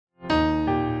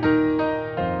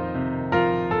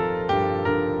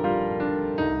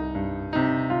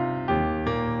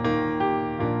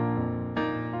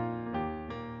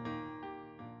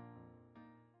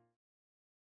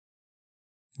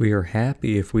We are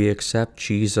happy if we accept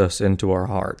Jesus into our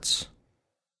hearts.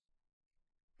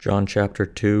 John chapter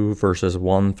 2, verses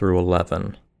 1 through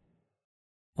 11.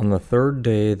 On the third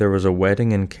day there was a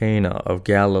wedding in Cana of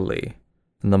Galilee,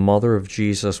 and the mother of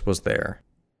Jesus was there.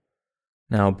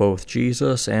 Now both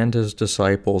Jesus and his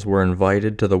disciples were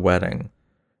invited to the wedding,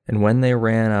 and when they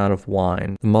ran out of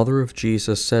wine, the mother of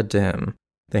Jesus said to him,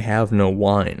 "They have no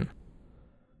wine."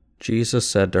 Jesus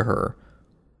said to her,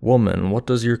 "Woman, what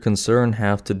does your concern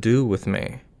have to do with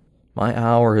me? My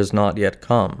hour has not yet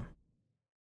come."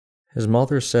 His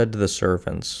mother said to the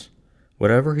servants,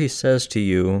 "Whatever he says to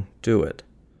you, do it."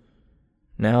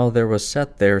 Now there was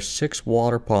set there 6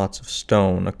 water pots of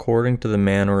stone according to the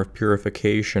manner of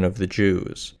purification of the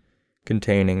Jews,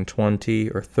 containing 20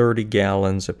 or 30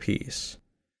 gallons apiece.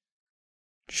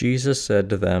 Jesus said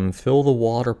to them, "Fill the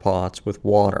water pots with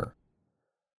water."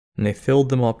 And they filled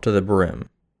them up to the brim.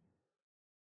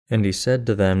 And he said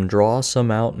to them, "Draw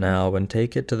some out now and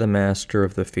take it to the master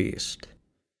of the feast."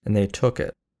 And they took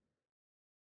it.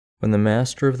 When the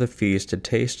master of the feast had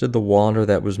tasted the water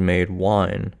that was made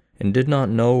wine, and did not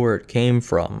know where it came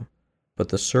from, but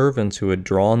the servants who had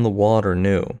drawn the water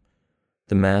knew,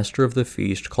 the master of the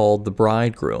feast called the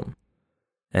bridegroom.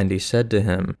 And he said to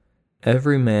him,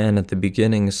 "Every man at the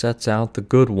beginning sets out the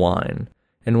good wine,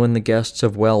 and when the guests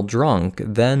have well drunk,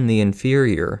 then the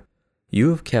inferior.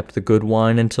 You have kept the good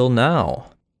wine until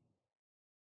now."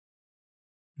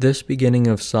 This beginning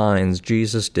of signs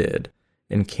Jesus did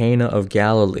in Cana of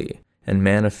Galilee, and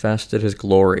manifested his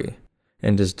glory,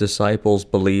 and his disciples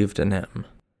believed in him.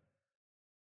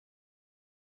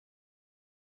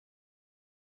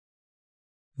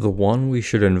 The one we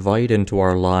should invite into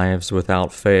our lives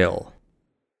without fail.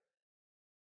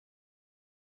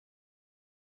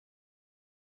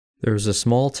 There is a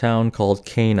small town called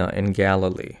Cana in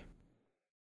Galilee.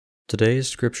 Today's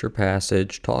scripture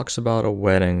passage talks about a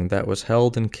wedding that was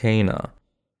held in Cana,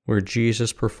 where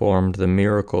Jesus performed the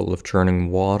miracle of turning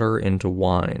water into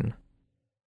wine.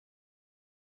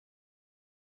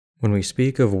 When we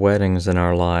speak of weddings in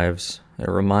our lives, it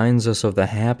reminds us of the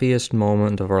happiest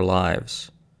moment of our lives.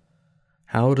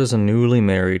 How does a newly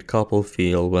married couple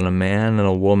feel when a man and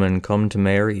a woman come to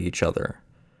marry each other?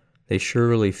 They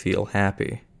surely feel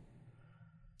happy.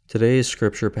 Today's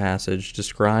scripture passage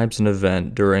describes an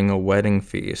event during a wedding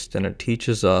feast, and it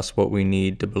teaches us what we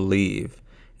need to believe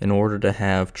in order to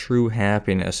have true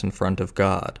happiness in front of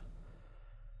God.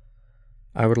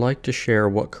 I would like to share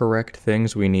what correct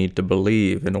things we need to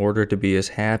believe in order to be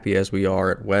as happy as we are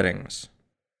at weddings.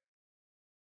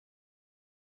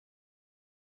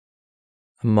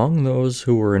 Among those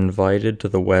who were invited to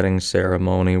the wedding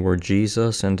ceremony were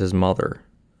Jesus and his mother.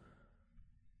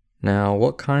 Now,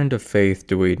 what kind of faith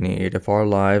do we need if our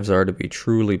lives are to be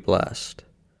truly blessed?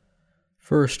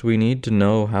 First, we need to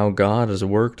know how God has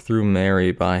worked through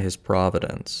Mary by his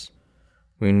providence.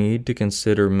 We need to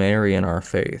consider Mary in our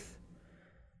faith.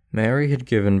 Mary had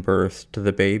given birth to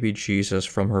the baby Jesus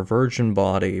from her virgin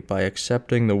body by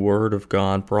accepting the word of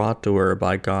God brought to her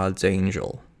by God's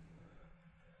angel.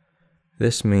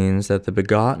 This means that the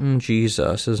begotten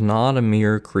Jesus is not a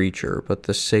mere creature, but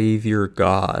the Savior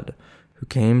God, who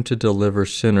came to deliver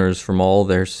sinners from all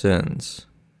their sins.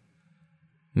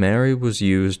 Mary was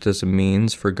used as a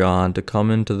means for God to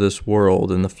come into this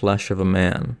world in the flesh of a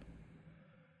man.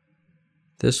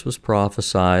 This was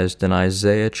prophesied in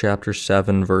Isaiah chapter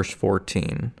 7, verse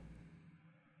 14.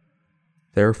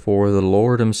 "Therefore the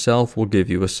Lord himself will give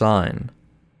you a sign.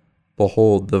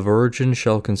 Behold, the virgin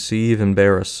shall conceive and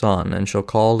bear a son, and shall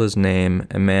call his name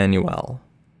Emmanuel."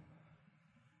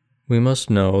 We must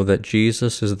know that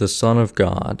Jesus is the Son of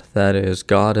God, that is,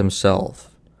 God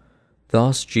himself.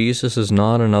 Thus, Jesus is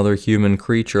not another human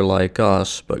creature like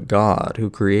us, but God, who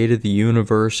created the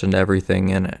universe and everything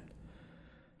in it.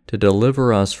 To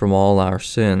deliver us from all our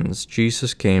sins,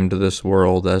 Jesus came to this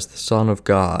world as the Son of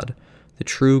God, the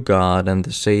true God and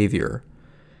the Savior.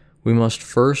 We must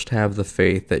first have the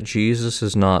faith that Jesus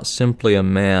is not simply a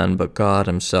man, but God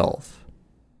himself.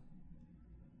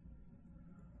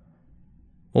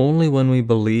 Only when we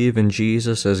believe in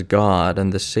Jesus as God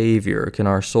and the Savior can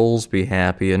our souls be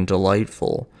happy and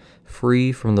delightful,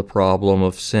 free from the problem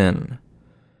of sin.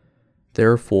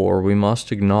 Therefore, we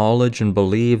must acknowledge and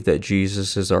believe that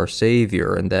Jesus is our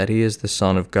Savior and that he is the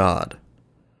Son of God.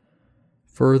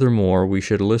 Furthermore, we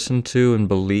should listen to and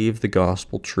believe the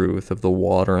gospel truth of the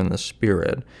water and the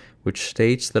Spirit, which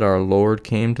states that our Lord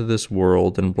came to this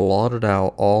world and blotted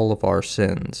out all of our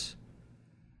sins.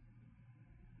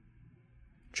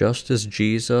 Just as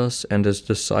Jesus and his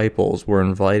disciples were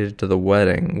invited to the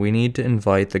wedding, we need to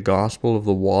invite the gospel of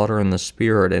the water and the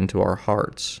Spirit into our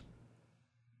hearts.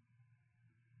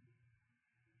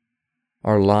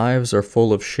 Our lives are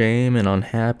full of shame and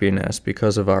unhappiness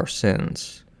because of our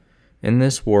sins. In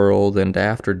this world and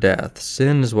after death,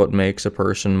 sin is what makes a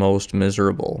person most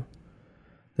miserable.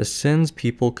 The sins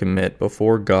people commit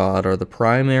before God are the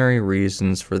primary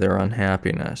reasons for their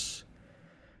unhappiness.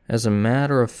 As a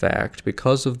matter of fact,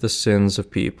 because of the sins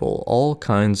of people, all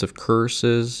kinds of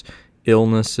curses,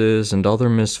 illnesses, and other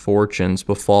misfortunes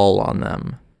befall on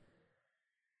them.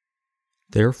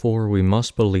 Therefore, we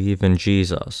must believe in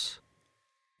Jesus.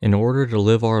 In order to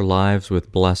live our lives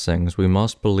with blessings, we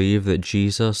must believe that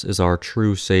Jesus is our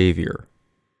true Savior.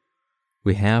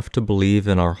 We have to believe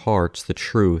in our hearts the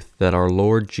truth that our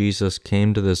Lord Jesus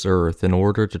came to this earth in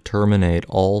order to terminate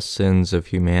all sins of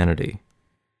humanity.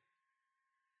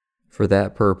 For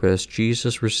that purpose,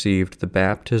 Jesus received the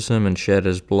baptism and shed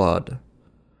his blood.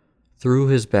 Through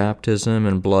his baptism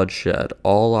and bloodshed,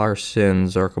 all our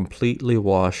sins are completely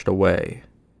washed away.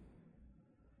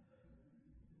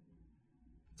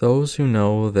 Those who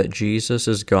know that Jesus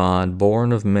is God,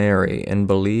 born of Mary, and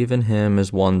believe in him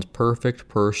as one's perfect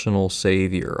personal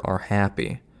Savior are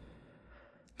happy.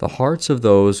 The hearts of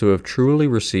those who have truly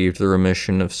received the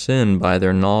remission of sin by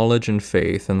their knowledge and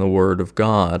faith in the Word of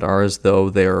God are as though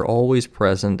they are always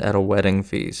present at a wedding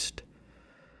feast.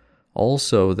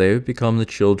 Also, they have become the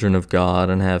children of God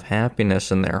and have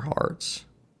happiness in their hearts.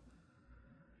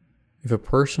 If a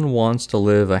person wants to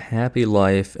live a happy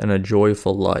life and a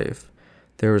joyful life,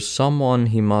 there is someone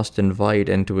he must invite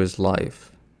into his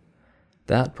life.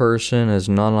 That person is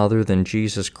none other than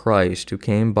Jesus Christ, who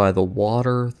came by the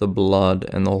water, the blood,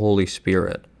 and the Holy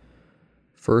Spirit.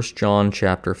 1 John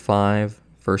chapter 5,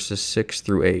 verses 6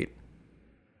 through 8.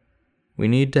 We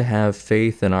need to have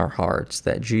faith in our hearts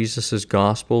that Jesus'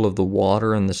 gospel of the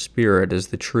water and the Spirit is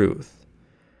the truth.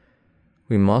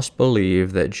 We must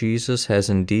believe that Jesus has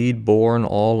indeed borne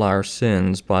all our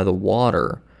sins by the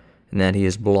water, and that he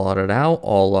has blotted out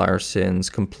all our sins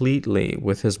completely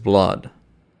with his blood.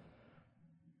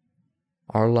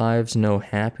 Our lives know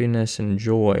happiness and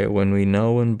joy when we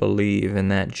know and believe in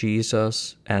that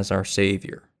Jesus as our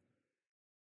Savior.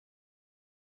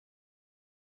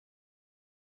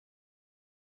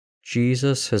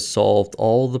 Jesus has solved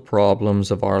all the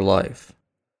problems of our life.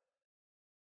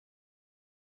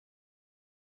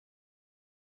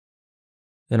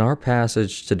 In our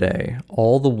passage today,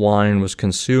 all the wine was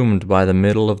consumed by the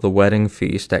middle of the wedding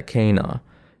feast at Cana,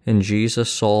 and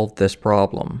Jesus solved this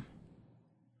problem.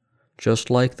 Just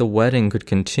like the wedding could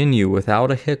continue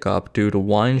without a hiccup due to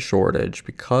wine shortage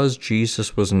because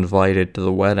Jesus was invited to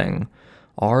the wedding,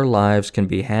 our lives can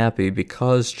be happy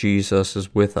because Jesus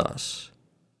is with us.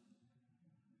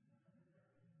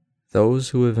 Those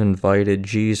who have invited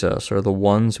Jesus are the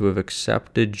ones who have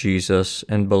accepted Jesus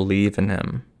and believe in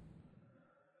him.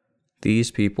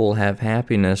 These people have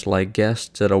happiness like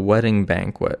guests at a wedding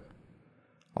banquet.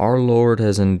 Our Lord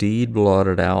has indeed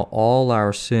blotted out all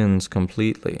our sins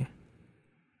completely.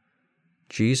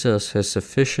 Jesus has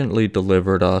sufficiently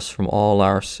delivered us from all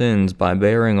our sins by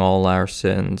bearing all our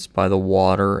sins by the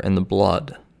water and the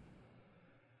blood.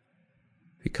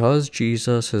 Because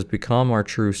Jesus has become our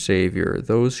true Savior,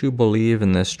 those who believe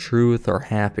in this truth are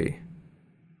happy.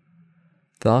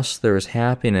 Thus there is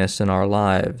happiness in our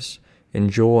lives, and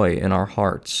joy in our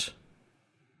hearts.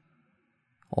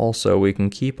 Also, we can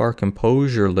keep our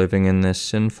composure living in this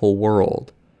sinful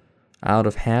world. Out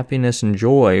of happiness and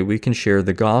joy, we can share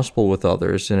the gospel with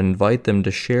others and invite them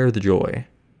to share the joy.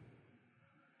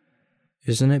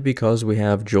 Isn't it because we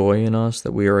have joy in us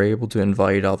that we are able to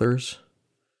invite others?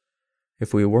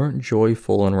 If we weren't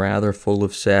joyful and rather full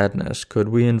of sadness, could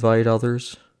we invite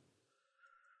others?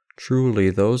 Truly,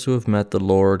 those who have met the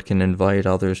Lord can invite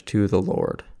others to the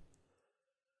Lord.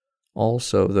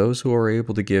 Also, those who are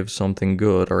able to give something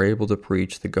good are able to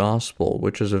preach the gospel,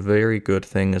 which is a very good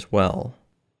thing as well.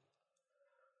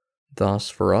 Thus,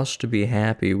 for us to be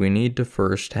happy, we need to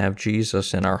first have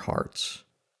Jesus in our hearts.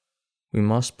 We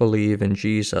must believe in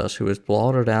Jesus, who has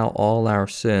blotted out all our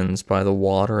sins by the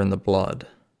water and the blood.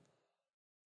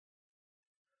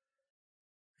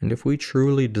 And if we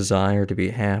truly desire to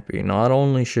be happy, not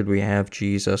only should we have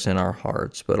Jesus in our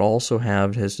hearts, but also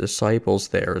have his disciples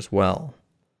there as well.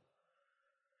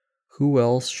 Who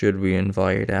else should we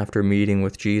invite after meeting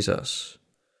with Jesus?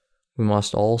 We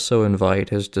must also invite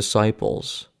his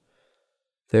disciples.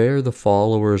 They are the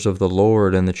followers of the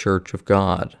Lord in the Church of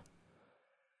God.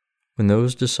 When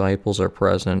those disciples are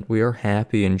present, we are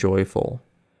happy and joyful.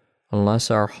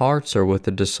 Unless our hearts are with the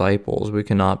disciples, we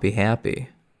cannot be happy.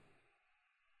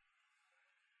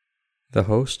 The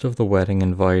host of the wedding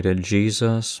invited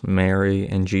Jesus, Mary,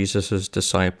 and Jesus'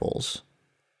 disciples.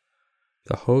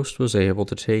 The host was able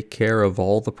to take care of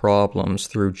all the problems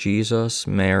through Jesus,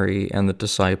 Mary, and the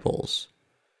disciples.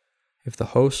 If the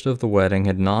host of the wedding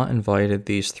had not invited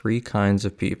these three kinds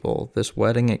of people, this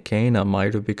wedding at Cana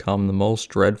might have become the most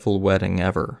dreadful wedding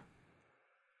ever.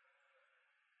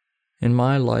 In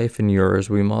my life and yours,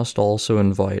 we must also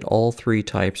invite all three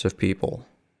types of people.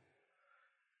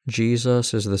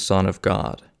 Jesus is the Son of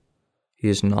God. He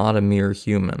is not a mere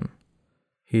human.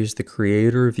 He is the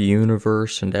creator of the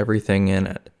universe and everything in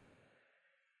it.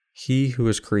 He who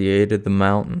has created the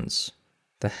mountains,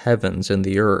 the heavens, and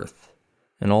the earth,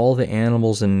 and all the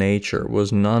animals in nature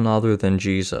was none other than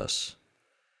Jesus.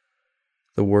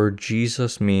 The word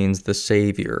Jesus means the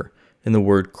Savior, and the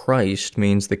word Christ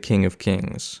means the King of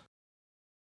Kings.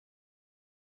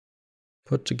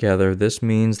 Put together, this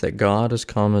means that God has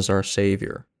come as our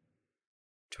Savior.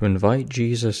 To invite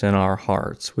Jesus in our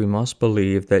hearts, we must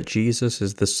believe that Jesus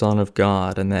is the Son of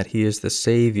God and that He is the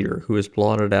Savior who has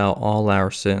blotted out all our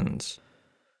sins.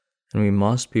 And we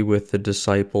must be with the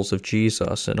disciples of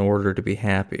Jesus in order to be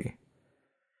happy.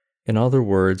 In other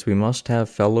words, we must have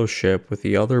fellowship with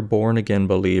the other born-again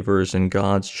believers in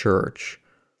God's church.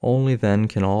 Only then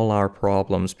can all our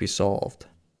problems be solved.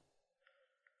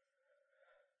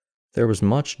 There was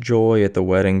much joy at the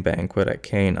wedding banquet at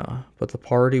Cana, but the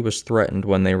party was threatened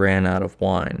when they ran out of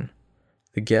wine.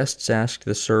 The guests asked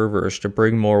the servers to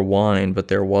bring more wine, but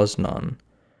there was none.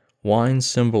 Wine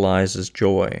symbolizes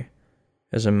joy.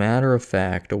 As a matter of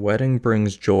fact, a wedding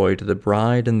brings joy to the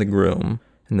bride and the groom,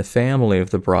 and the family of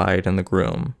the bride and the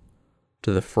groom,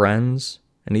 to the friends,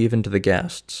 and even to the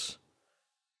guests.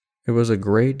 It was a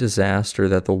great disaster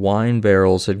that the wine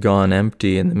barrels had gone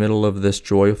empty in the middle of this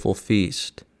joyful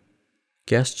feast.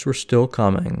 Guests were still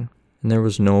coming, and there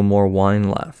was no more wine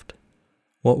left.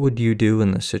 What would you do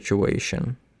in this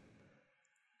situation?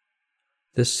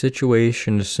 This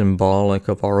situation is symbolic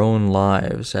of our own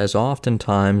lives, as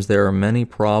oftentimes there are many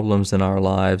problems in our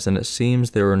lives and it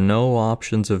seems there are no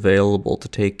options available to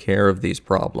take care of these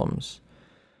problems.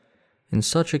 In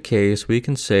such a case, we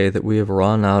can say that we have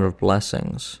run out of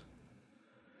blessings.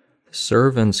 The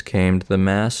servants came to the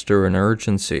master in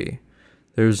urgency.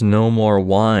 There's no more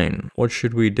wine. What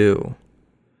should we do?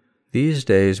 These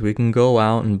days, we can go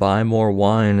out and buy more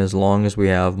wine as long as we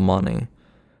have money.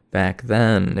 Back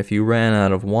then, if you ran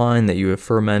out of wine that you have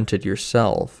fermented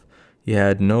yourself, you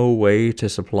had no way to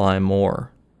supply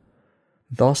more.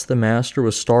 Thus the master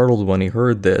was startled when he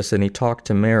heard this, and he talked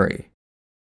to Mary.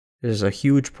 It is a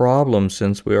huge problem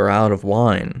since we are out of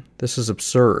wine. This is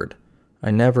absurd.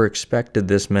 I never expected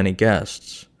this many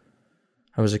guests.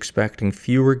 I was expecting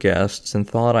fewer guests and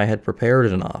thought I had prepared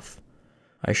enough.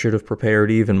 I should have prepared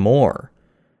even more,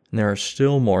 and there are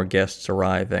still more guests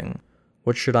arriving.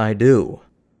 What should I do?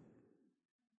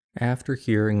 After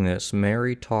hearing this,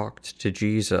 Mary talked to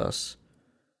Jesus.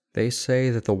 They say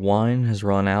that the wine has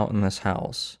run out in this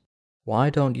house. Why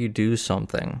don't you do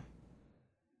something?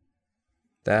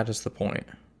 That is the point.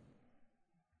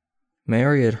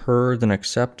 Mary had heard and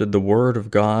accepted the word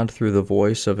of God through the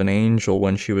voice of an angel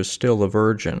when she was still a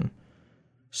virgin.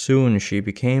 Soon she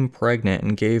became pregnant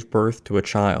and gave birth to a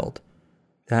child.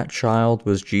 That child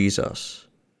was Jesus.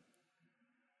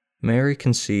 Mary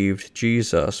conceived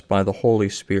Jesus by the Holy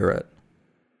Spirit.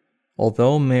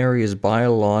 Although Mary is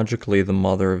biologically the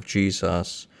mother of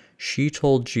Jesus, she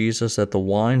told Jesus that the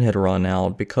wine had run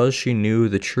out because she knew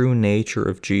the true nature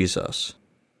of Jesus.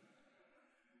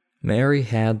 Mary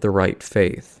had the right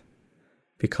faith.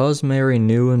 Because Mary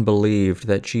knew and believed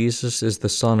that Jesus is the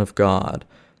Son of God,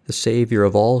 the Savior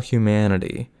of all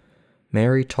humanity,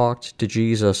 Mary talked to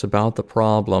Jesus about the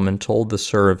problem and told the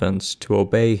servants to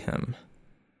obey him.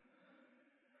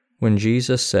 When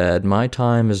Jesus said, "My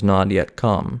time is not yet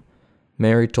come,"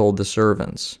 Mary told the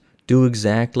servants, "Do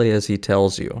exactly as he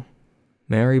tells you."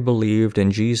 Mary believed in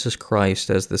Jesus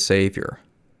Christ as the Savior.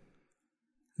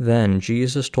 Then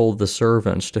Jesus told the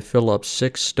servants to fill up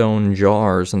 6 stone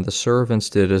jars, and the servants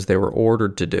did as they were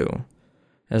ordered to do.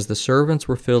 As the servants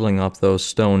were filling up those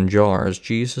stone jars,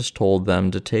 Jesus told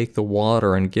them to take the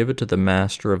water and give it to the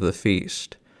master of the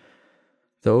feast.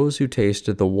 Those who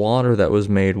tasted the water that was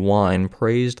made wine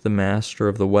praised the master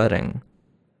of the wedding.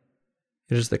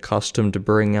 It is the custom to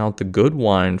bring out the good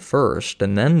wine first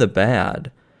and then the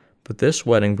bad, but this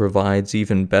wedding provides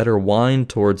even better wine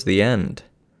towards the end.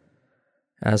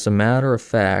 As a matter of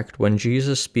fact, when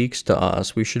Jesus speaks to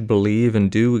us, we should believe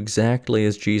and do exactly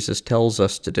as Jesus tells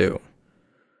us to do.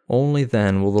 Only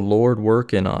then will the Lord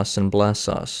work in us and bless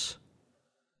us.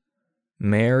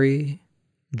 Mary,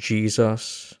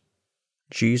 Jesus,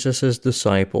 Jesus'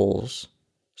 disciples,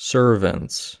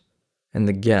 servants, and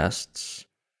the guests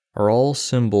are all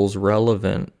symbols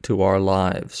relevant to our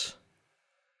lives.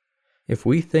 If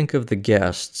we think of the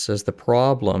guests as the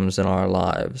problems in our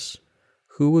lives,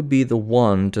 who would be the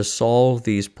one to solve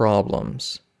these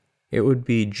problems? It would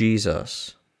be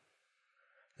Jesus.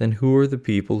 Then who are the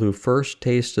people who first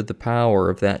tasted the power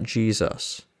of that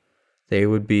Jesus? They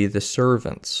would be the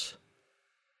servants.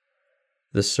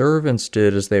 The servants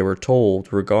did as they were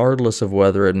told, regardless of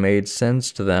whether it made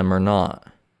sense to them or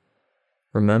not.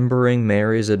 Remembering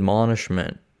Mary's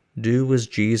admonishment, do as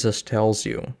Jesus tells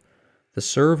you. The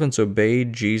servants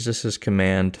obeyed Jesus'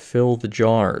 command to fill the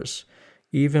jars.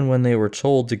 Even when they were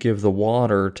told to give the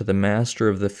water to the master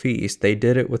of the feast, they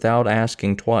did it without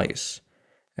asking twice.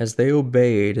 As they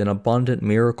obeyed, an abundant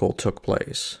miracle took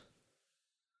place.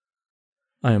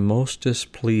 I am most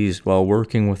displeased while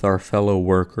working with our fellow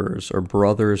workers or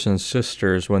brothers and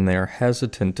sisters when they are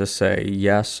hesitant to say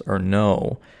yes or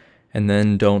no, and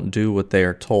then don't do what they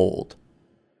are told.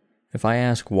 If I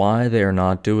ask why they are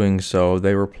not doing so,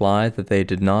 they reply that they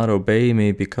did not obey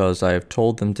me because I have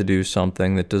told them to do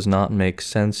something that does not make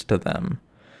sense to them,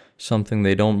 something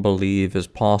they don't believe is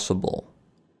possible.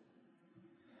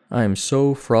 I am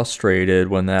so frustrated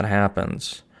when that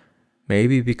happens.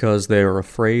 Maybe because they are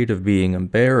afraid of being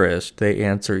embarrassed, they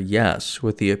answer yes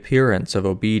with the appearance of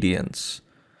obedience.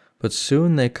 But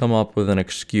soon they come up with an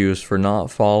excuse for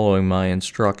not following my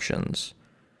instructions.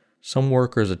 Some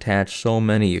workers attach so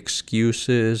many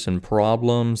excuses and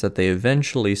problems that they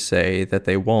eventually say that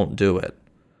they won't do it.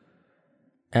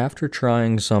 After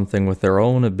trying something with their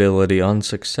own ability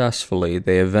unsuccessfully,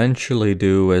 they eventually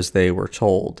do as they were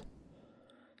told.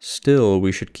 Still,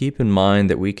 we should keep in mind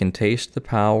that we can taste the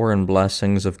power and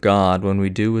blessings of God when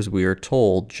we do as we are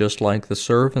told, just like the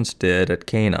servants did at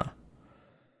Cana.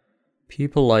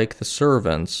 People like the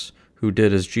servants, who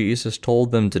did as Jesus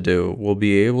told them to do, will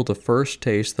be able to first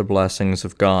taste the blessings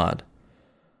of God.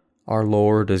 Our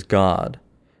Lord is God.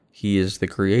 He is the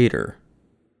Creator.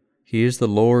 He is the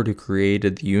Lord who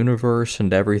created the universe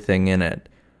and everything in it.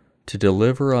 To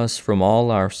deliver us from all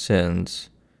our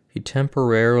sins, He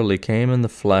temporarily came in the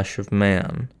flesh of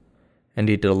man, and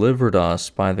He delivered us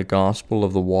by the gospel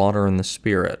of the water and the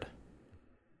Spirit.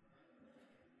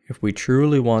 If we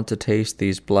truly want to taste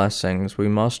these blessings, we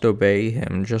must obey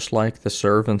Him just like the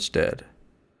servants did.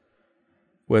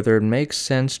 Whether it makes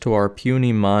sense to our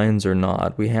puny minds or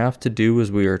not, we have to do as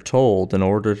we are told in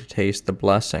order to taste the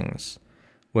blessings.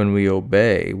 When we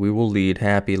obey, we will lead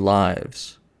happy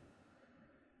lives.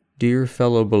 Dear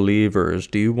fellow believers,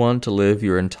 do you want to live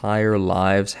your entire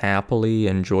lives happily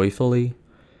and joyfully?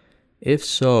 If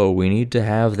so, we need to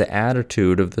have the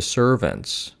attitude of the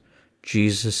servants,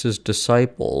 Jesus'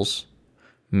 disciples,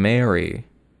 Mary,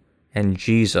 and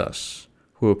Jesus,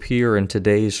 who appear in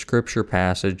today's scripture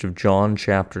passage of John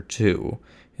chapter 2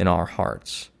 in our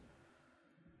hearts.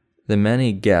 The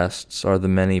many guests are the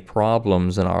many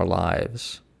problems in our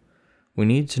lives. We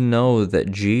need to know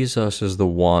that Jesus is the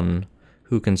one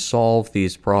who can solve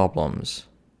these problems.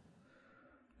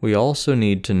 We also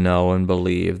need to know and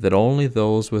believe that only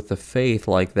those with a faith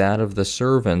like that of the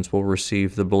servants will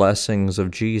receive the blessings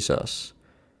of Jesus.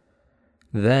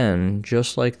 Then,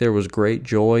 just like there was great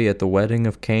joy at the wedding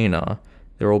of Cana,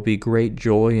 there will be great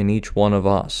joy in each one of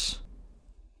us.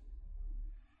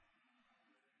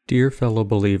 Dear fellow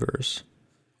believers,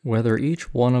 whether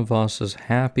each one of us is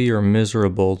happy or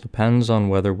miserable depends on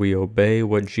whether we obey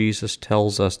what Jesus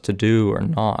tells us to do or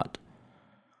not.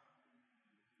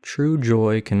 True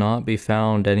joy cannot be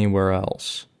found anywhere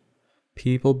else.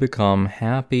 People become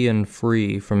happy and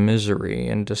free from misery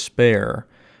and despair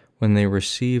when they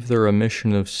receive the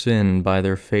remission of sin by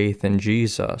their faith in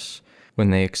Jesus,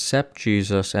 when they accept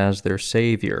Jesus as their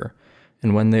Savior,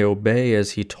 and when they obey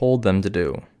as He told them to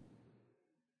do.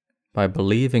 By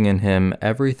believing in Him,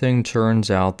 everything turns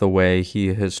out the way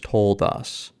He has told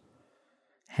us.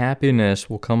 Happiness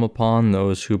will come upon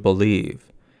those who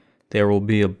believe. There will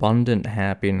be abundant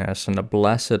happiness and a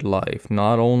blessed life,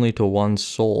 not only to one's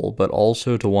soul, but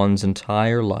also to one's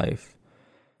entire life,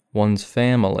 one's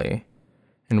family,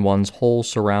 and one's whole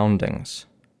surroundings.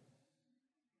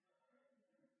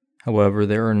 However,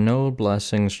 there are no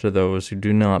blessings to those who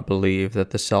do not believe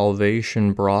that the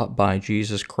salvation brought by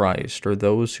Jesus Christ, or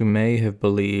those who may have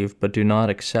believed but do not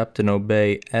accept and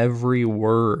obey every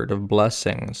word of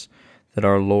blessings that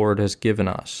our Lord has given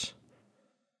us.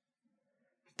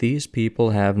 These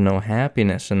people have no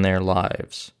happiness in their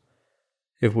lives.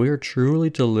 If we are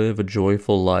truly to live a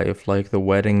joyful life like the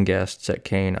wedding guests at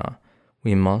Cana,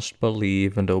 we must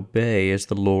believe and obey as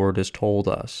the Lord has told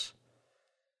us.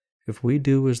 If we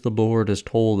do as the Lord has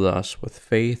told us with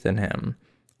faith in Him,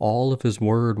 all of His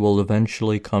word will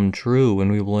eventually come true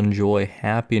and we will enjoy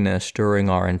happiness during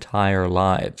our entire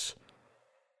lives.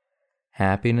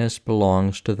 Happiness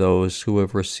belongs to those who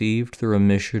have received the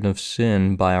remission of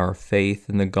sin by our faith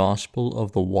in the gospel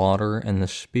of the water and the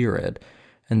Spirit,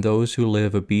 and those who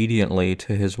live obediently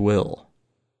to His will.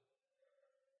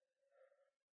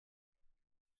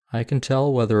 I can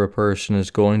tell whether a person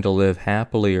is going to live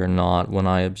happily or not when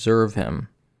I observe him.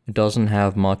 It doesn't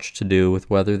have much to do with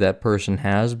whether that person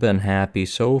has been happy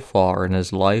so far in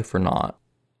his life or not.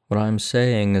 What I'm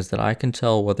saying is that I can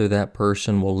tell whether that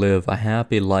person will live a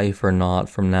happy life or not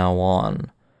from now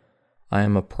on. I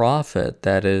am a prophet,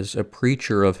 that is, a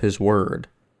preacher of His word.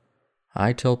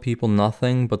 I tell people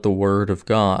nothing but the word of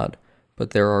God,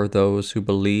 but there are those who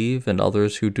believe and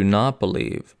others who do not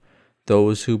believe.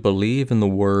 Those who believe in the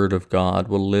word of God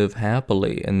will live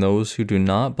happily, and those who do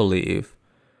not believe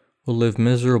will live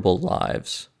miserable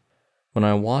lives. When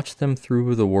I watch them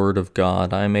through the word of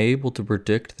God, I am able to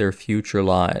predict their future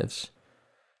lives.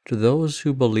 To those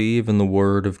who believe in the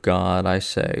word of God, I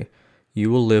say, you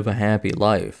will live a happy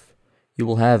life. You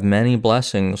will have many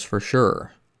blessings for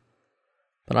sure.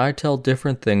 But I tell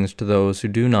different things to those who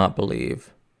do not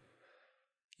believe.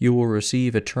 You will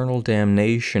receive eternal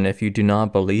damnation if you do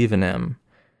not believe in Him,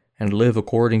 and live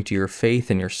according to your faith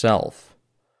in yourself.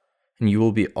 And you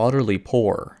will be utterly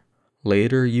poor.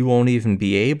 Later, you won't even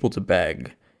be able to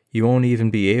beg. You won't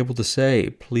even be able to say,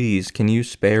 "Please, can you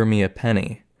spare me a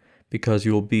penny?" because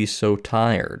you will be so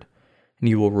tired, and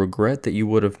you will regret that you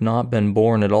would have not been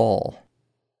born at all.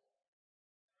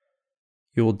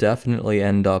 You will definitely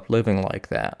end up living like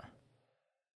that.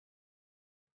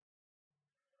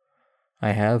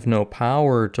 I have no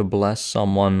power to bless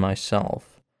someone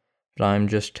myself, but I am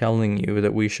just telling you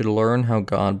that we should learn how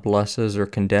God blesses or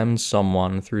condemns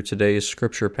someone through today's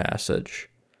scripture passage.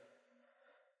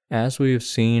 As we have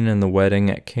seen in the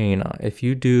wedding at Cana, if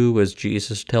you do as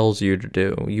Jesus tells you to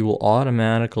do, you will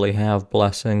automatically have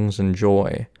blessings and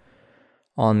joy.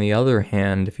 On the other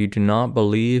hand, if you do not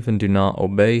believe and do not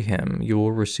obey Him, you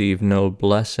will receive no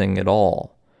blessing at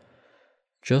all.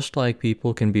 Just like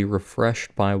people can be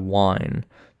refreshed by wine,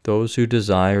 those who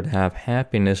desire to have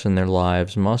happiness in their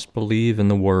lives must believe in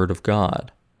the Word of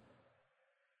God.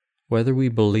 Whether we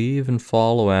believe and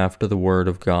follow after the Word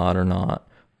of God or not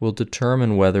will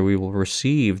determine whether we will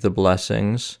receive the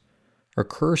blessings or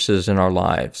curses in our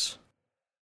lives.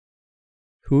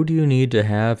 Who do you need to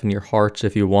have in your hearts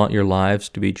if you want your lives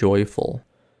to be joyful?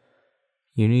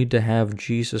 You need to have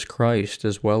Jesus Christ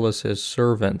as well as His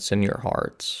servants in your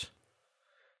hearts.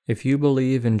 If you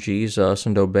believe in Jesus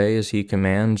and obey as He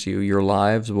commands you, your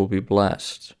lives will be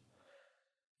blessed.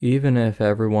 Even if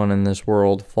everyone in this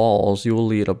world falls, you will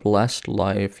lead a blessed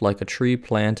life like a tree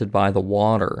planted by the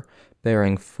water,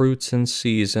 bearing fruits in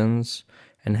seasons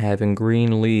and having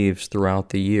green leaves throughout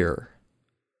the year.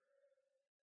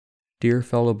 Dear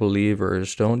fellow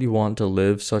believers, don't you want to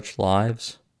live such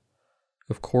lives?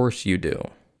 Of course you do.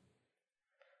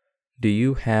 Do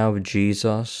you have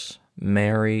Jesus,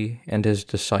 Mary, and His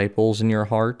disciples in your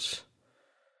hearts?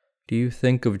 Do you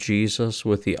think of Jesus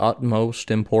with the utmost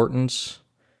importance?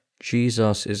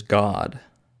 Jesus is God.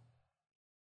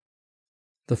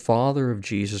 The Father of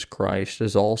Jesus Christ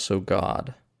is also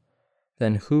God.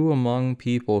 Then who among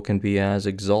people can be as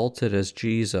exalted as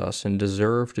Jesus and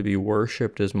deserve to be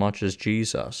worshipped as much as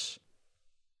Jesus?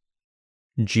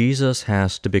 Jesus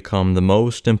has to become the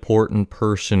most important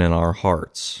person in our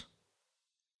hearts.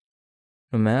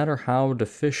 No matter how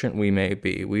deficient we may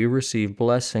be, we receive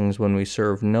blessings when we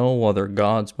serve no other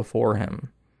gods before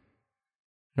Him.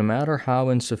 No matter how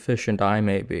insufficient I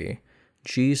may be,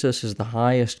 Jesus is the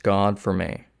highest God for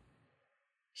me.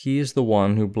 He is the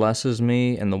one who blesses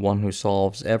me and the one who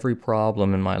solves every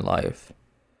problem in my life.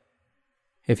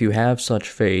 If you have such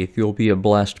faith, you'll be a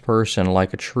blessed person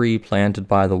like a tree planted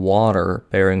by the water,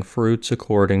 bearing fruits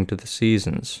according to the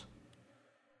seasons.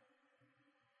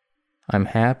 I'm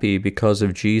happy because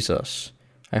of Jesus.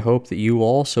 I hope that you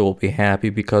also will be happy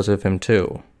because of Him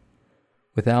too.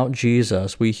 Without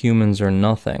Jesus, we humans are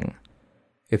nothing.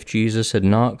 If Jesus had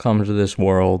not come to this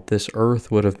world, this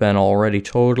earth would have been already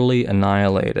totally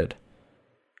annihilated.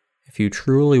 If you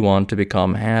truly want to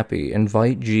become happy,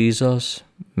 invite Jesus,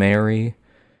 Mary,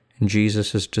 and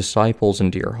Jesus' disciples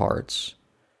into your hearts.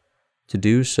 To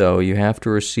do so, you have to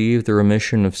receive the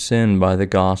remission of sin by the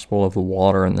gospel of the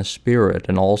water and the Spirit,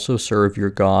 and also serve your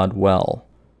God well.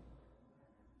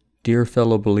 Dear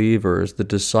fellow believers, the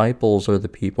disciples are the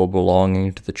people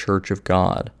belonging to the Church of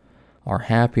God. Our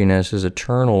happiness is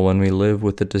eternal when we live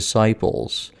with the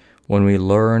disciples, when we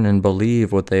learn and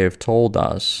believe what they have told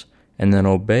us, and then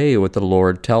obey what the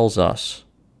Lord tells us.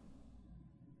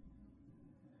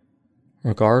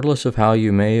 Regardless of how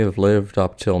you may have lived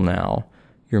up till now,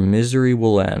 your misery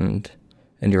will end,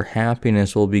 and your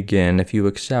happiness will begin if you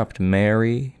accept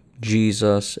Mary,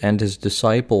 Jesus, and his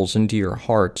disciples into your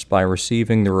hearts by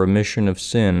receiving the remission of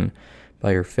sin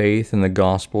by your faith in the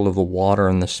gospel of the water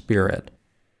and the Spirit.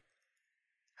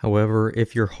 However,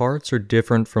 if your hearts are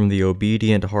different from the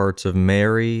obedient hearts of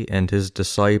Mary and his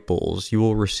disciples, you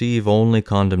will receive only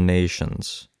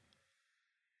condemnations.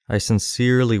 I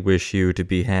sincerely wish you to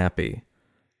be happy.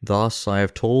 Thus I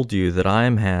have told you that I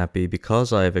am happy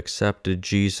because I have accepted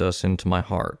Jesus into my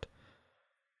heart.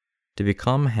 To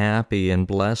become happy and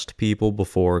blessed people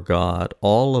before God,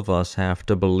 all of us have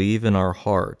to believe in our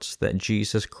hearts that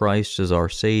Jesus Christ is our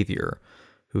Savior,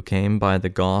 who came by the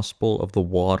gospel of the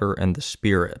water and the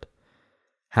Spirit.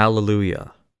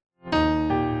 Hallelujah!